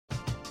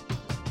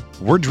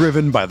We're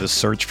driven by the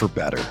search for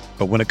better.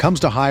 But when it comes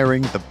to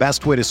hiring, the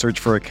best way to search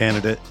for a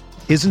candidate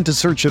isn't to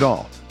search at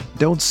all.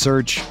 Don't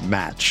search,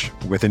 match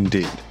with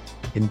Indeed.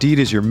 Indeed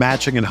is your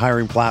matching and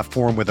hiring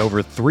platform with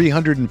over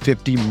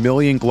 350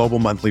 million global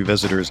monthly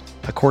visitors,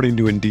 according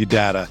to Indeed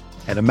data,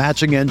 and a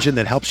matching engine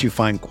that helps you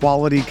find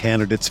quality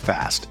candidates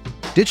fast.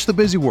 Ditch the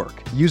busy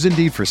work. Use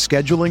Indeed for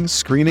scheduling,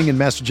 screening, and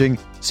messaging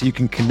so you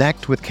can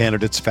connect with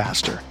candidates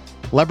faster.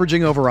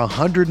 Leveraging over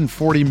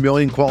 140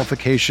 million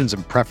qualifications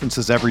and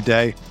preferences every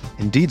day,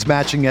 Indeed's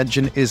matching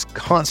engine is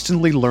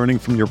constantly learning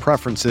from your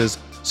preferences,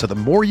 so the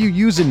more you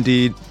use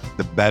Indeed,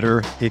 the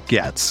better it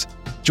gets.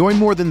 Join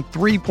more than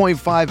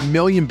 3.5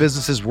 million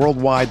businesses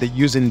worldwide that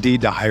use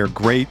Indeed to hire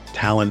great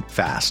talent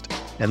fast.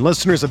 And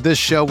listeners of this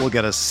show will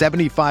get a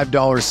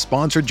 $75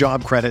 sponsored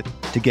job credit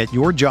to get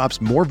your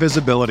jobs more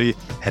visibility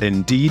at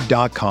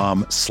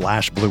Indeed.com/Blue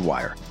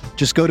Wire.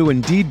 Just go to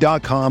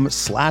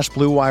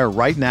Indeed.com/Blue Wire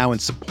right now and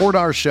support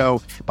our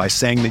show by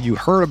saying that you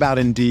heard about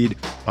Indeed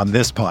on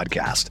this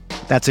podcast.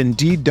 That's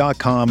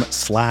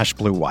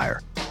Indeed.com/Blue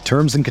Wire.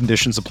 Terms and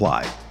conditions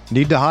apply.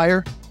 Need to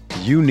hire?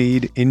 You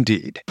need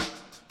Indeed.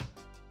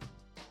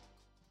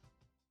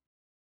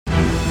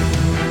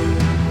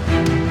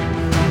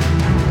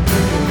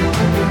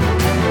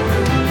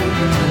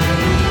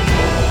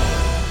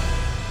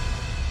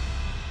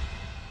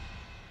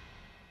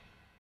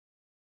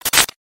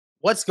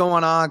 What's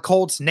going on,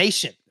 Colts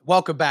Nation?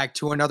 Welcome back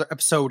to another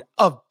episode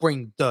of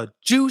Bring the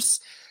Juice.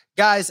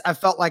 Guys, I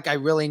felt like I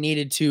really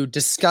needed to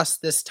discuss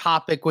this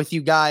topic with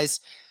you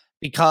guys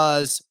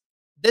because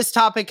this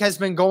topic has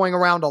been going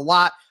around a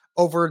lot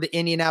over the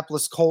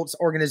Indianapolis Colts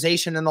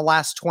organization in the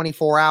last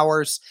 24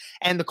 hours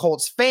and the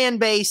Colts fan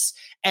base,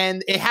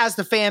 and it has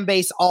the fan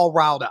base all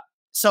riled up.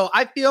 So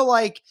I feel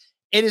like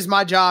it is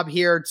my job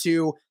here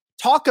to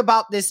talk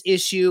about this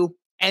issue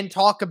and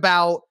talk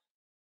about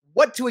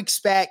what to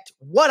expect,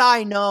 what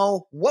I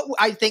know, what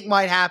I think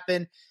might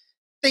happen,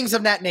 things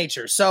of that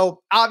nature.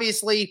 So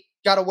obviously,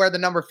 got to wear the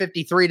number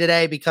 53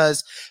 today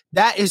because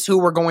that is who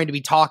we're going to be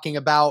talking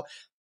about,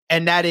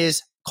 and that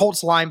is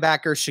Colts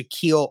linebacker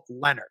Shaquille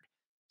Leonard.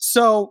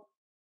 So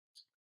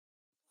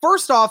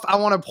first off, I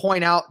want to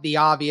point out the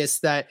obvious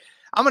that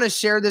I'm going to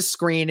share this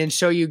screen and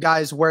show you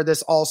guys where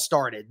this all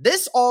started.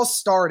 This all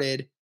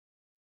started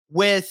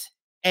with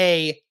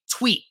a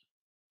tweet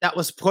that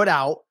was put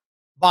out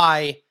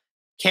by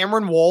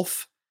Cameron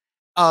Wolfe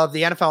of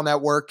the NFL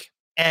Network,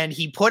 and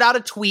he put out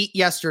a tweet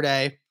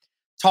yesterday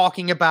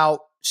talking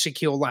about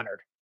Shaquille Leonard,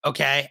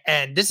 okay?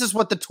 And this is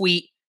what the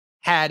tweet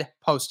had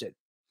posted.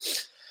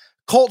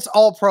 Colts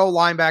All-Pro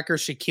linebacker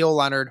Shaquille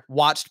Leonard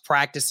watched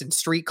practice in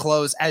street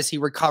clothes as he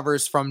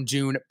recovers from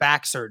June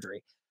back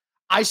surgery.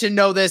 I should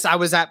know this. I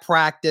was at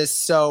practice,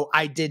 so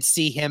I did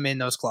see him in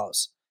those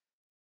clothes.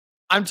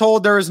 I'm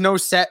told there is no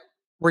set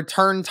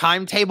return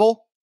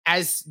timetable,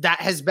 as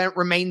that has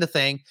remained the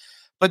thing.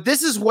 But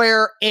this is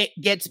where it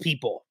gets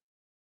people.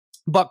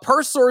 But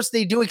per source,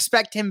 they do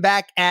expect him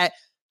back at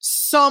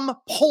some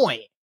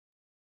point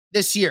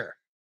this year.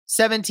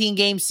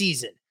 17-game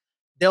season.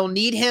 They'll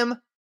need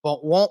him,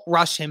 but won't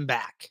rush him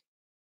back.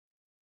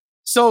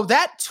 So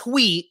that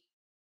tweet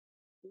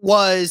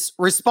was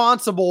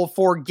responsible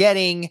for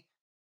getting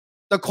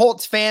the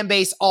Colts fan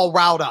base all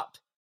riled up.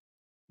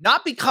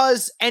 Not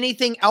because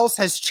anything else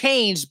has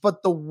changed,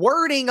 but the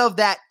wording of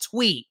that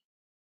tweet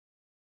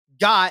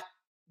got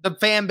the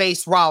fan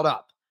base riled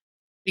up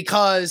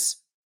because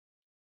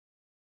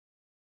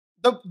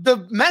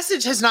the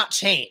message has not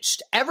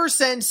changed ever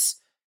since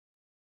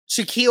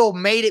Shaquille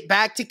made it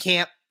back to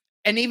camp,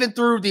 and even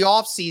through the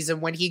offseason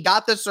when he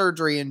got the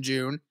surgery in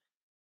June.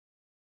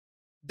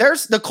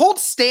 The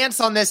Colts'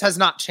 stance on this has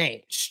not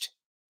changed.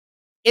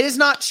 It has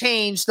not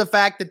changed the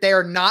fact that they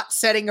are not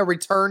setting a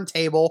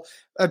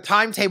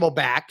timetable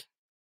back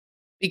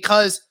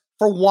because,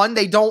 for one,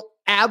 they don't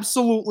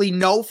absolutely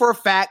know for a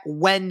fact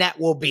when that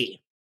will be.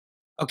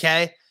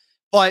 Okay,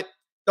 but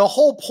the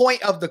whole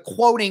point of the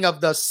quoting of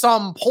the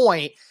some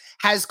point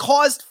has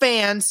caused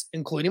fans,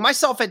 including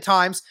myself at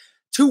times,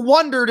 to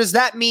wonder, does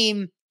that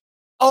mean,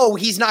 oh,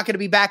 he's not going to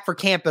be back for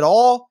camp at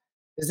all?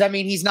 Does that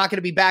mean he's not going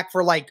to be back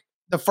for like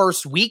the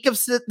first week of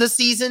the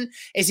season?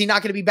 Is he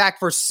not going to be back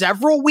for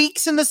several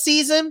weeks in the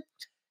season?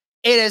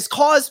 It has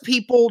caused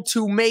people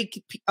to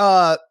make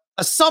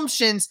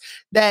assumptions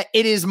that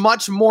it is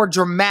much more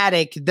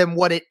dramatic than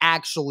what it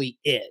actually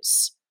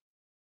is.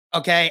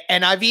 Okay,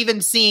 and I've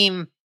even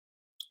seen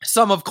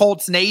some of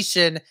Colts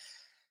Nation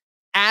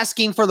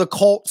asking for the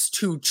Colts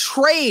to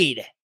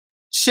trade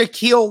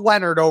Shaquille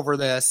Leonard over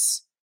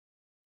this.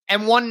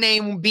 And one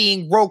name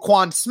being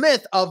Roquan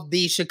Smith of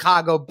the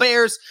Chicago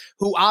Bears,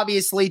 who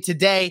obviously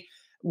today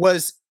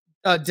was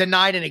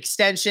denied an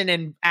extension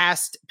and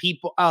asked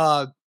people,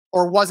 or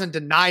wasn't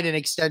denied an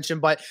extension,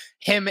 but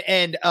him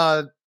and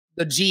the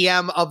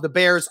GM of the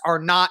Bears are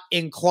not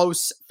in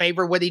close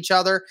favor with each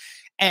other.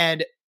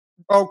 And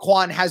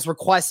Roquan has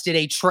requested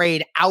a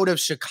trade out of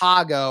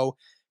Chicago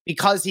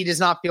because he does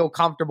not feel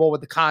comfortable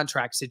with the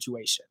contract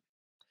situation.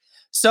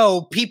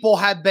 So people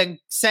have been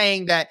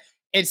saying that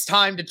it's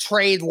time to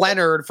trade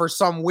Leonard for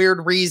some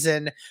weird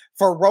reason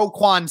for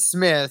Roquan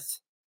Smith.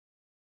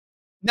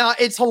 Now,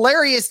 it's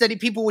hilarious that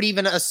people would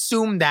even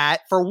assume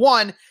that. For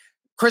one,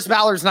 Chris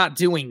Ballard's not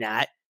doing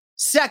that.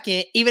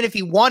 Second, even if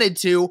he wanted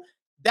to,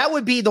 that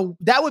would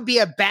be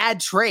a bad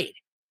trade.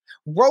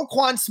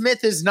 Roquan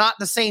Smith is not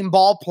the same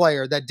ball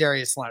player that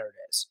Darius Leonard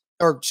is,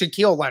 or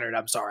Shaquille Leonard,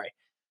 I'm sorry.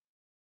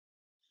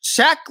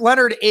 Shaq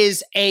Leonard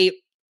is a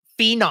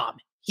phenom.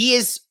 He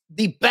is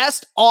the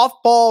best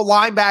off-ball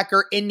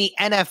linebacker in the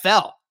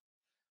NFL.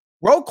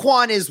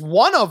 Roquan is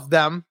one of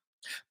them,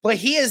 but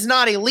he is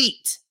not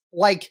elite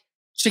like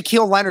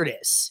Shaquille Leonard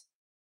is.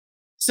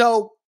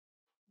 So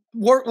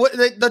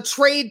the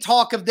trade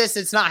talk of this,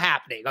 it's not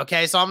happening,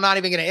 okay? So I'm not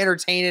even going to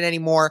entertain it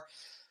anymore.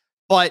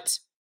 But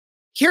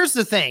here's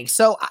the thing.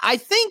 So I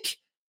think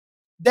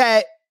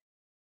that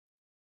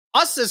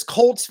us as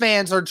Colts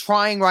fans are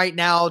trying right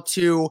now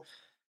to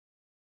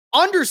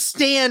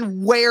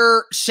understand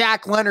where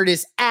Shaq Leonard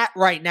is at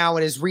right now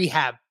in his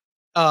rehab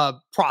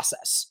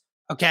process.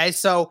 Okay,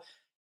 so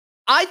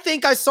I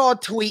think I saw a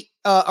tweet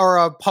or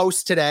a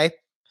post today.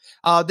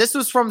 This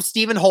was from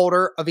Stephen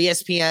Holder of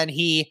ESPN.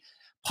 He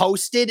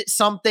posted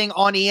something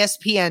on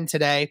ESPN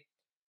today,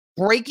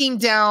 breaking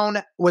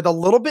down with a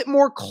little bit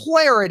more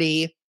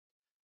clarity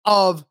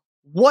of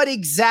what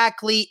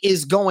exactly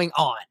is going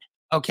on,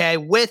 okay,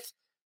 with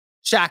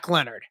Shaq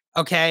Leonard,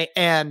 okay?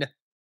 And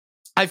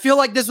I feel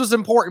like this was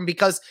important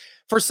because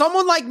for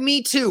someone like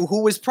me too,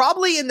 who was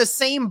probably in the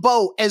same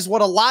boat as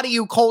what a lot of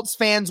you Colts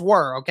fans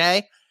were,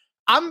 okay?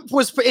 I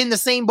was in the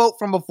same boat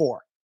from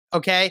before,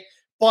 okay?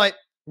 But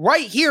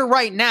right here,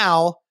 right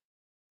now,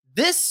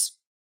 this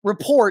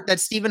report that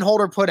Stephen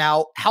Holder put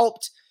out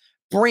helped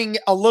bring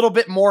a little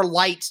bit more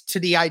light to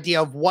the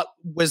idea of what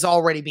was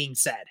already being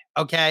said,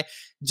 okay?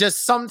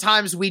 Just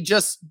sometimes we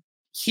just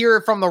hear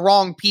from the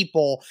wrong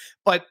people,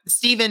 but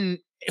Stephen,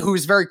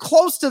 who's very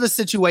close to the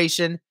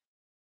situation,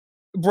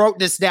 wrote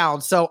this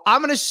down. So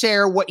I'm going to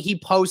share what he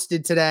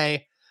posted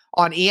today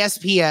on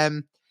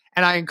ESPN,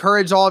 and I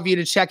encourage all of you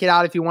to check it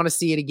out if you want to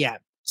see it again.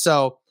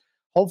 So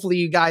hopefully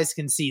you guys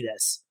can see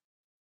this.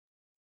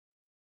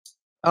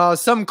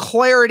 Some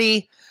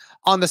clarity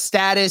on the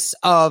status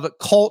of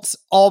Colts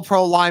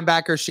All-Pro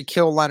linebacker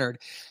Shaquille Leonard.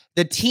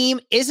 The team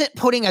isn't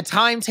putting a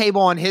timetable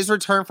on his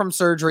return from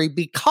surgery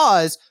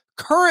because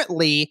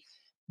currently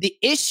the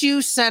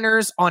issue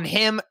centers on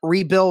him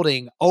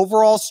rebuilding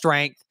overall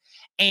strength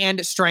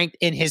and strength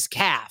in his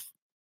calf,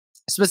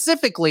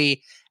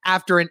 specifically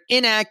after an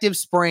inactive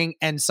spring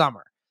and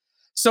summer.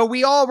 So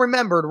we all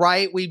remembered,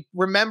 right? We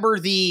remember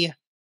the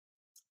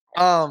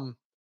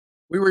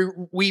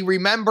we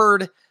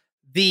remembered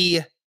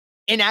the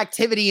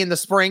inactivity in the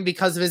spring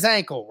because of his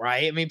ankle,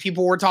 right? I mean,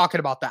 people were talking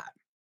about that.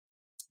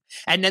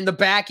 And then the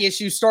back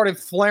issue started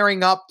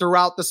flaring up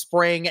throughout the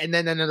spring and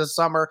then into the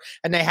summer,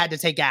 and they had to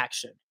take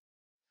action.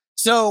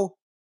 So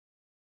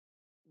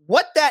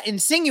what that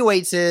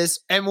insinuates is,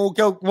 and we'll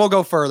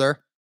go further,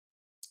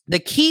 the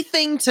key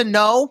thing to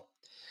know,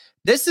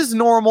 this is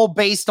normal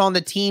based on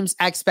the team's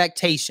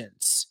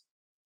expectations.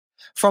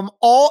 From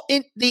all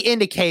the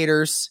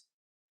indicators,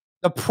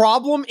 the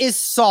problem is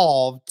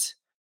solved,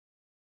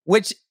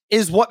 which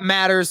is what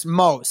matters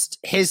most.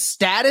 His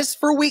status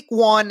for week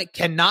 1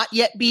 cannot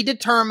yet be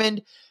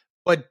determined,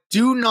 but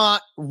do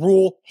not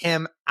rule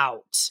him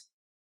out.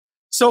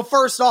 So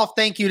first off,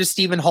 thank you to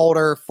Stephen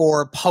Holder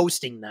for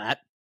posting that.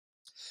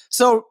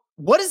 So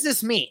what does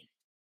this mean?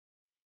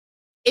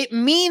 It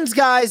means,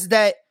 guys,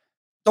 that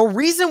the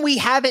reason we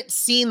haven't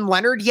seen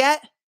Leonard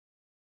yet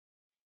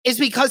is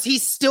because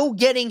he's still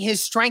getting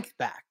his strength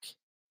back.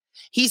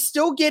 He's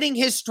still getting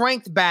his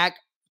strength back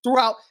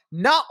throughout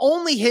not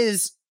only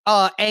his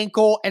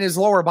ankle and his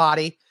lower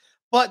body,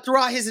 but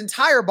throughout his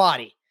entire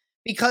body.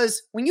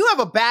 Because when you have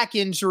a back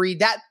injury,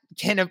 that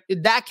can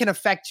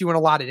affect you in a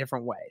lot of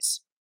different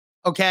ways.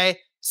 Okay,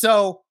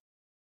 so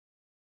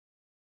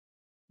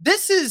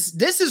this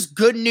is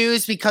good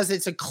news because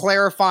it's a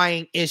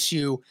clarifying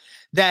issue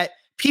that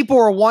people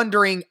are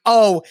wondering,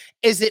 oh,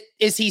 is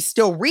he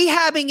still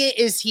rehabbing it?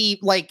 Is he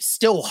like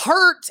still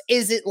hurt?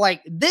 Is it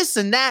like this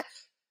and that?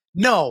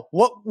 No,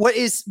 what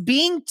is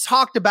being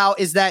talked about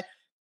is that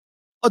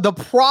the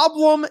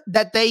problem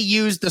that they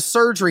used the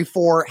surgery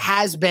for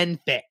has been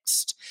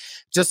fixed.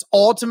 Just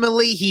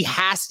ultimately, he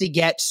has to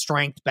get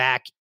strength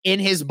back in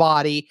his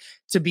body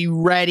to be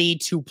ready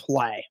to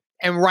play.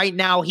 And right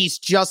now, he's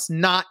just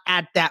not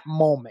at that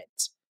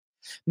moment.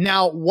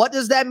 Now, what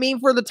does that mean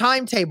for the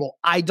timetable?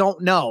 I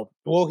don't know.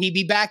 Will he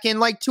be back in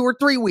like 2 or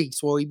 3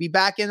 weeks? Will he be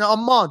back in a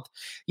month?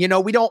 We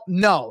don't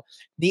know.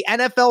 The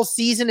NFL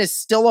season is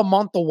still a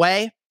month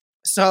away.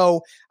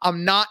 So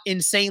I'm not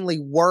insanely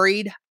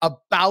worried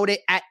about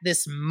it at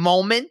this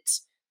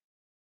moment.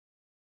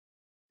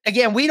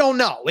 Again, we don't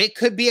know. It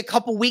could be a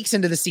couple weeks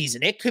into the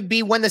season. It could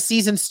be when the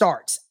season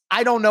starts.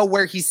 I don't know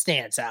where he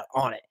stands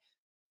on it.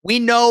 We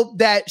know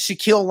that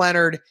Shaquille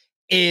Leonard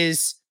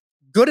is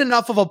good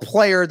enough of a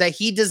player that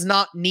he does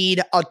not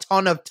need a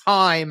ton of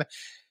time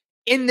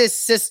in this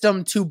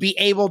system to be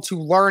able to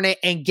learn it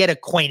and get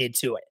acquainted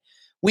to it.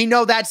 We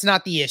know that's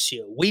not the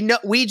issue.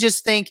 We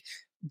just think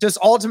just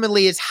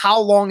ultimately is how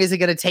long is it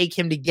going to take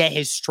him to get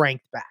his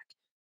strength back?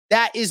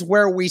 That is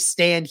where we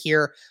stand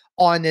here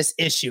on this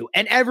issue.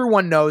 And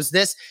everyone knows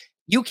this.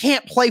 You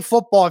can't play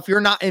football if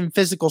you're not in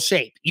physical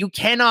shape. You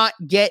cannot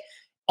get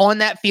on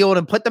that field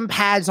and put them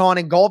pads on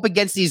and go up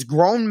against these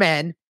grown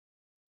men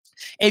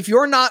if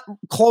you're not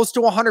close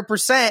to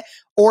 100%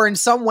 or in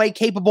some way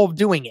capable of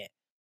doing it.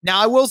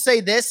 Now, I will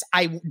say this.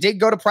 I did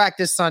go to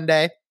practice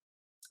Sunday.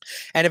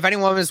 And if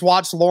anyone has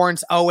watched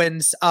Lawrence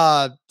Owens'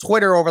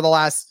 Twitter over the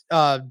last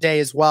day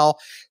as well,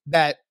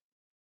 that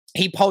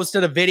he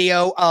posted a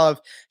video of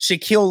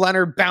Shaquille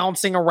Leonard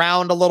bouncing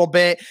around a little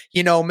bit,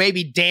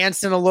 maybe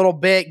dancing a little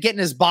bit, getting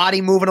his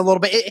body moving a little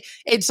bit.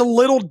 It's a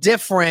little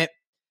different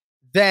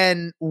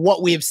than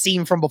what we have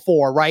seen from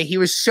before, right? He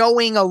was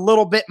showing a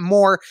little bit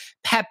more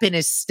pep in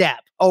his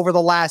step over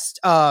the last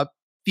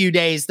few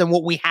days than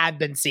what we had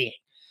been seeing.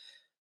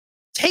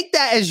 Take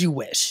that as you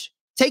wish.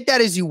 Take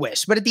that as you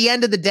wish. But at the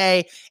end of the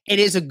day, it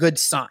is a good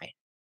sign.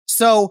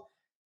 So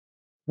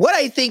what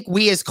I think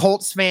we as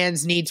Colts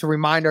fans need to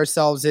remind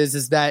ourselves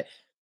is that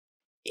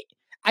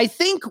I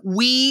think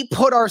we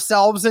put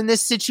ourselves in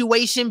this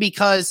situation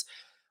because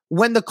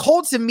when the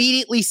Colts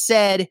immediately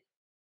said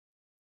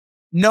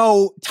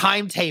no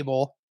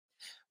timetable,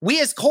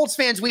 we as Colts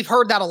fans, we've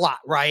heard that a lot,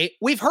 right?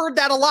 We've heard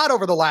that a lot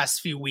over the last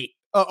few weeks,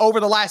 over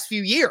the last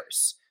few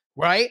years,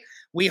 right?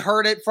 We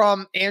heard it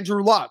from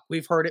Andrew Luck.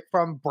 We've heard it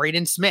from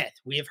Braden Smith.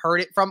 We have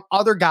heard it from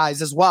other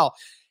guys as well.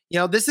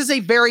 This is a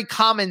very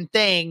common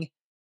thing.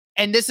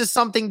 And this is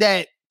something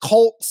that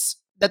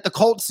the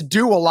Colts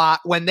do a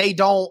lot when they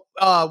don't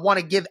want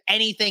to give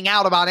anything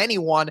out about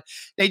anyone.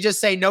 They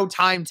just say no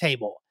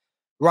timetable,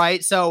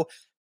 right? So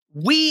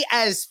we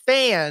as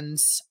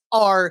fans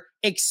are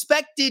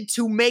expected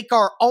to make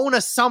our own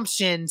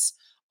assumptions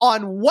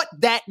on what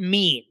that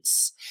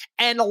means.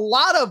 And a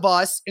lot of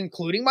us,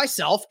 including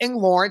myself and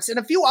Lawrence and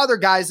a few other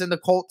guys in the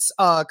Colts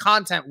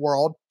content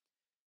world,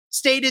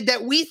 stated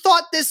that we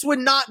thought this would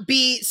not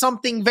be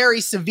something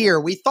very severe.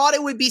 We thought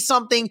it would be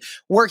something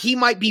where he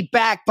might be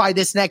back by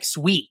this next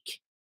week,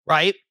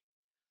 right?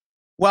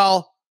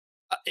 Well,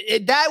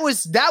 that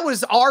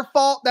was our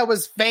fault. That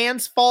was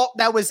fans' fault.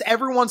 That was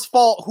everyone's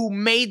fault who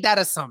made that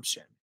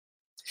assumption.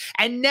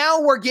 And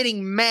now we're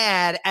getting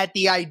mad at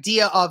the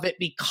idea of it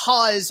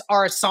because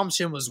our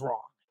assumption was wrong.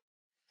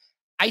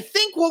 I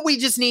think what we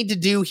just need to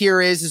do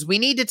here is we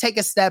need to take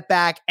a step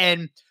back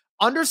and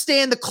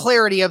understand the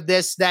clarity of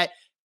this, that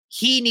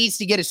he needs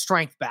to get his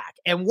strength back.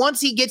 And once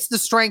he gets the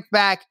strength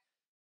back,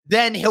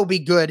 then he'll be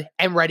good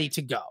and ready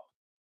to go.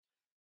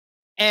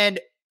 And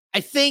I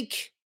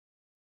think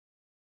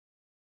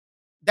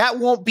that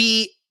won't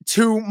be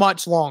too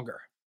much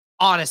longer.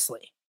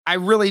 Honestly, I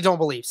really don't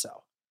believe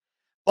so.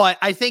 But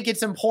I think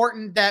it's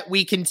important that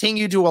we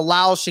continue to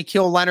allow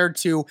Shaquille Leonard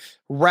to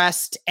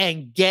rest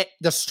and get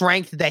the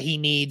strength that he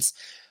needs,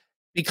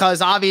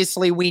 because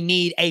obviously we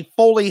need a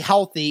fully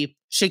healthy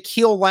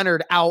Shaquille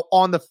Leonard out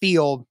on the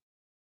field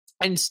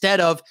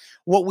instead of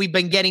what we've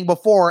been getting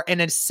before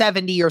in a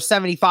 70 or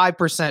 75%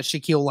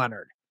 Shaquille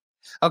Leonard.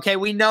 Okay,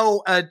 we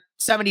know a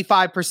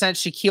 75%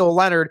 Shaquille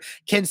Leonard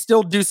can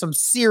still do some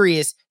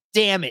serious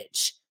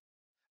damage,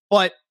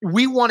 but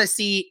we want to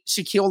see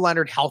Shaquille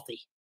Leonard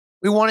healthy.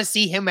 We want to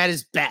see him at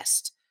his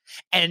best.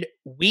 And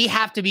we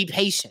have to be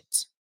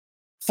patient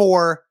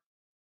for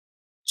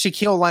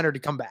Shaquille Leonard to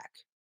come back.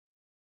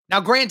 Now,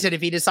 granted,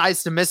 if he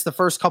decides to miss the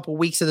first couple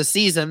weeks of the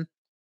season,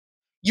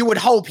 you would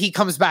hope he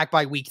comes back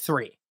by week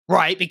 3,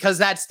 right? Because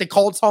that's the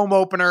Colts home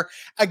opener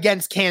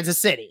against Kansas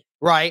City,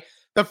 right?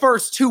 The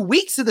first 2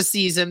 weeks of the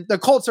season, the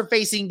Colts are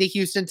facing the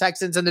Houston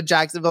Texans and the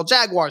Jacksonville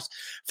Jaguars.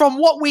 From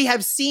what we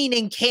have seen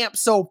in camp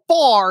so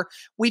far,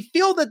 we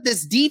feel that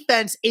this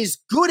defense is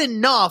good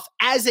enough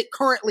as it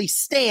currently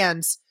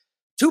stands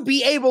to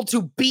be able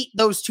to beat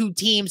those two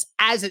teams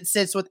as it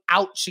sits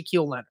without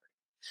Shaquille Leonard.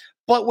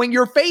 But when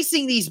you're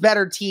facing these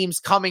better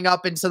teams coming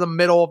up into the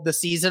middle of the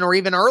season or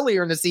even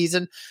earlier in the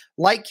season,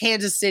 like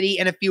Kansas City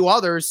and a few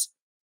others,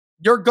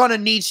 you're going to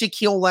need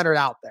Shaquille Leonard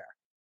out there.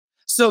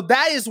 So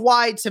that is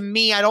why, to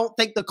me, I don't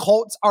think the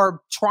Colts are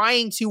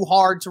trying too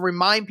hard to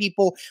remind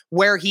people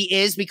where he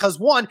is, because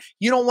one,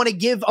 you don't want to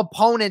give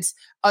opponents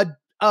a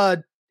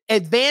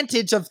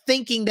advantage of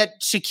thinking that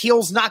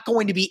Shaquille's not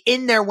going to be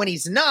in there when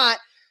he's not.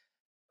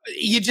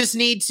 You just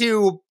need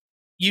to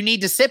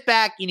sit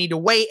back, you need to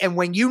wait, and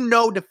when you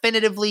know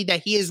definitively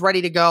that he is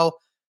ready to go,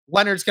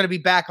 Leonard's going to be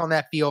back on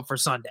that field for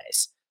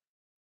Sundays.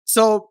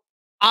 So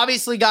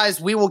obviously,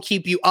 guys, we will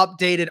keep you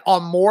updated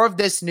on more of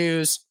this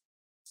news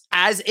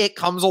as it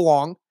comes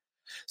along.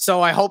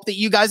 So I hope that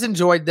you guys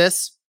enjoyed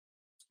this.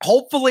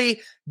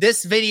 Hopefully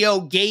this video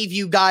gave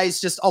you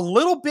guys just a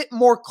little bit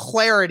more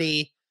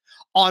clarity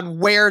on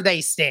where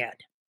they stand.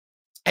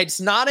 It's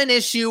not an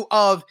issue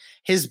of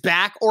his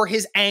back or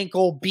his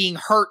ankle being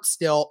hurt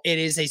still. It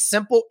is a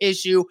simple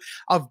issue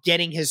of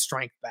getting his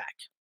strength back.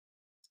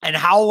 And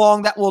how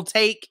long that will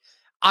take,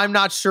 I'm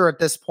not sure at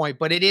this point,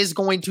 but it is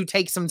going to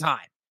take some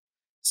time.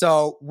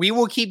 So we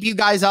will keep you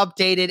guys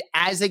updated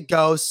as it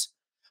goes.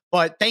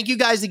 But thank you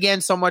guys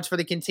again so much for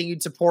the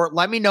continued support.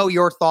 Let me know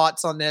your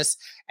thoughts on this.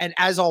 And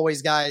as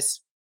always, guys,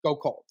 go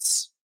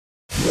Colts.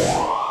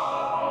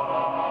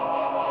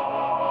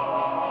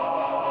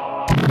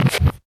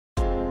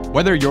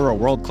 Whether you're a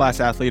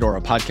world-class athlete or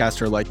a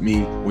podcaster like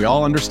me, we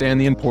all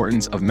understand the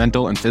importance of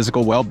mental and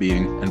physical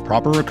well-being and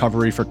proper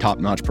recovery for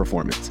top-notch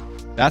performance.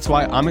 That's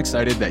why I'm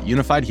excited that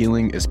Unified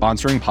Healing is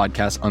sponsoring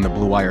podcasts on the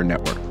Blue Wire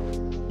Network.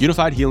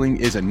 Unified Healing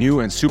is a new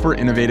and super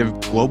innovative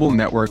global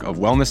network of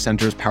wellness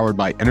centers powered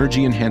by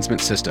Energy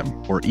Enhancement System,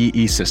 or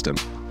EE System.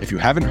 If you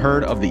haven't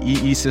heard of the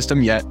EE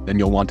System yet, then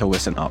you'll want to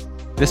listen up.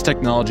 This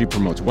technology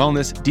promotes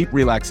wellness, deep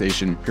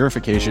relaxation,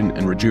 purification,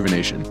 and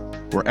rejuvenation.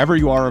 Wherever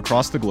you are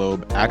across the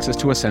globe, access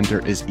to a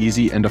center is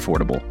easy and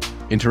affordable.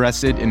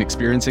 Interested in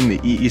experiencing the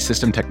EE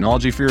System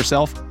technology for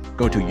yourself?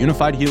 Go to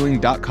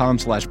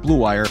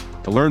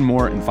unifiedhealing.com/bluewire to learn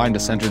more and find a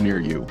center near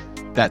you.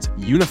 That's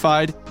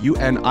unified,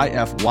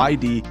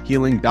 UNIFYD,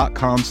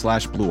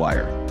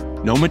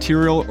 healing.com/bluewire. No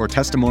material or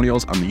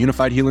testimonials on the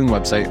Unified Healing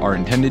website are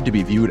intended to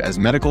be viewed as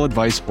medical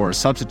advice or a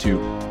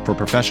substitute for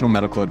professional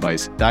medical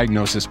advice,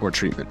 diagnosis, or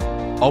treatment.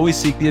 Always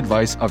seek the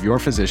advice of your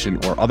physician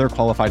or other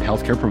qualified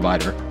healthcare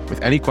provider with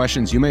any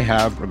questions you may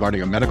have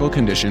regarding a medical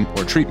condition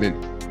or treatment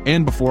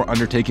and before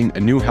undertaking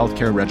a new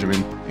healthcare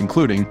regimen,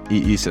 including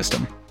EE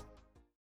System.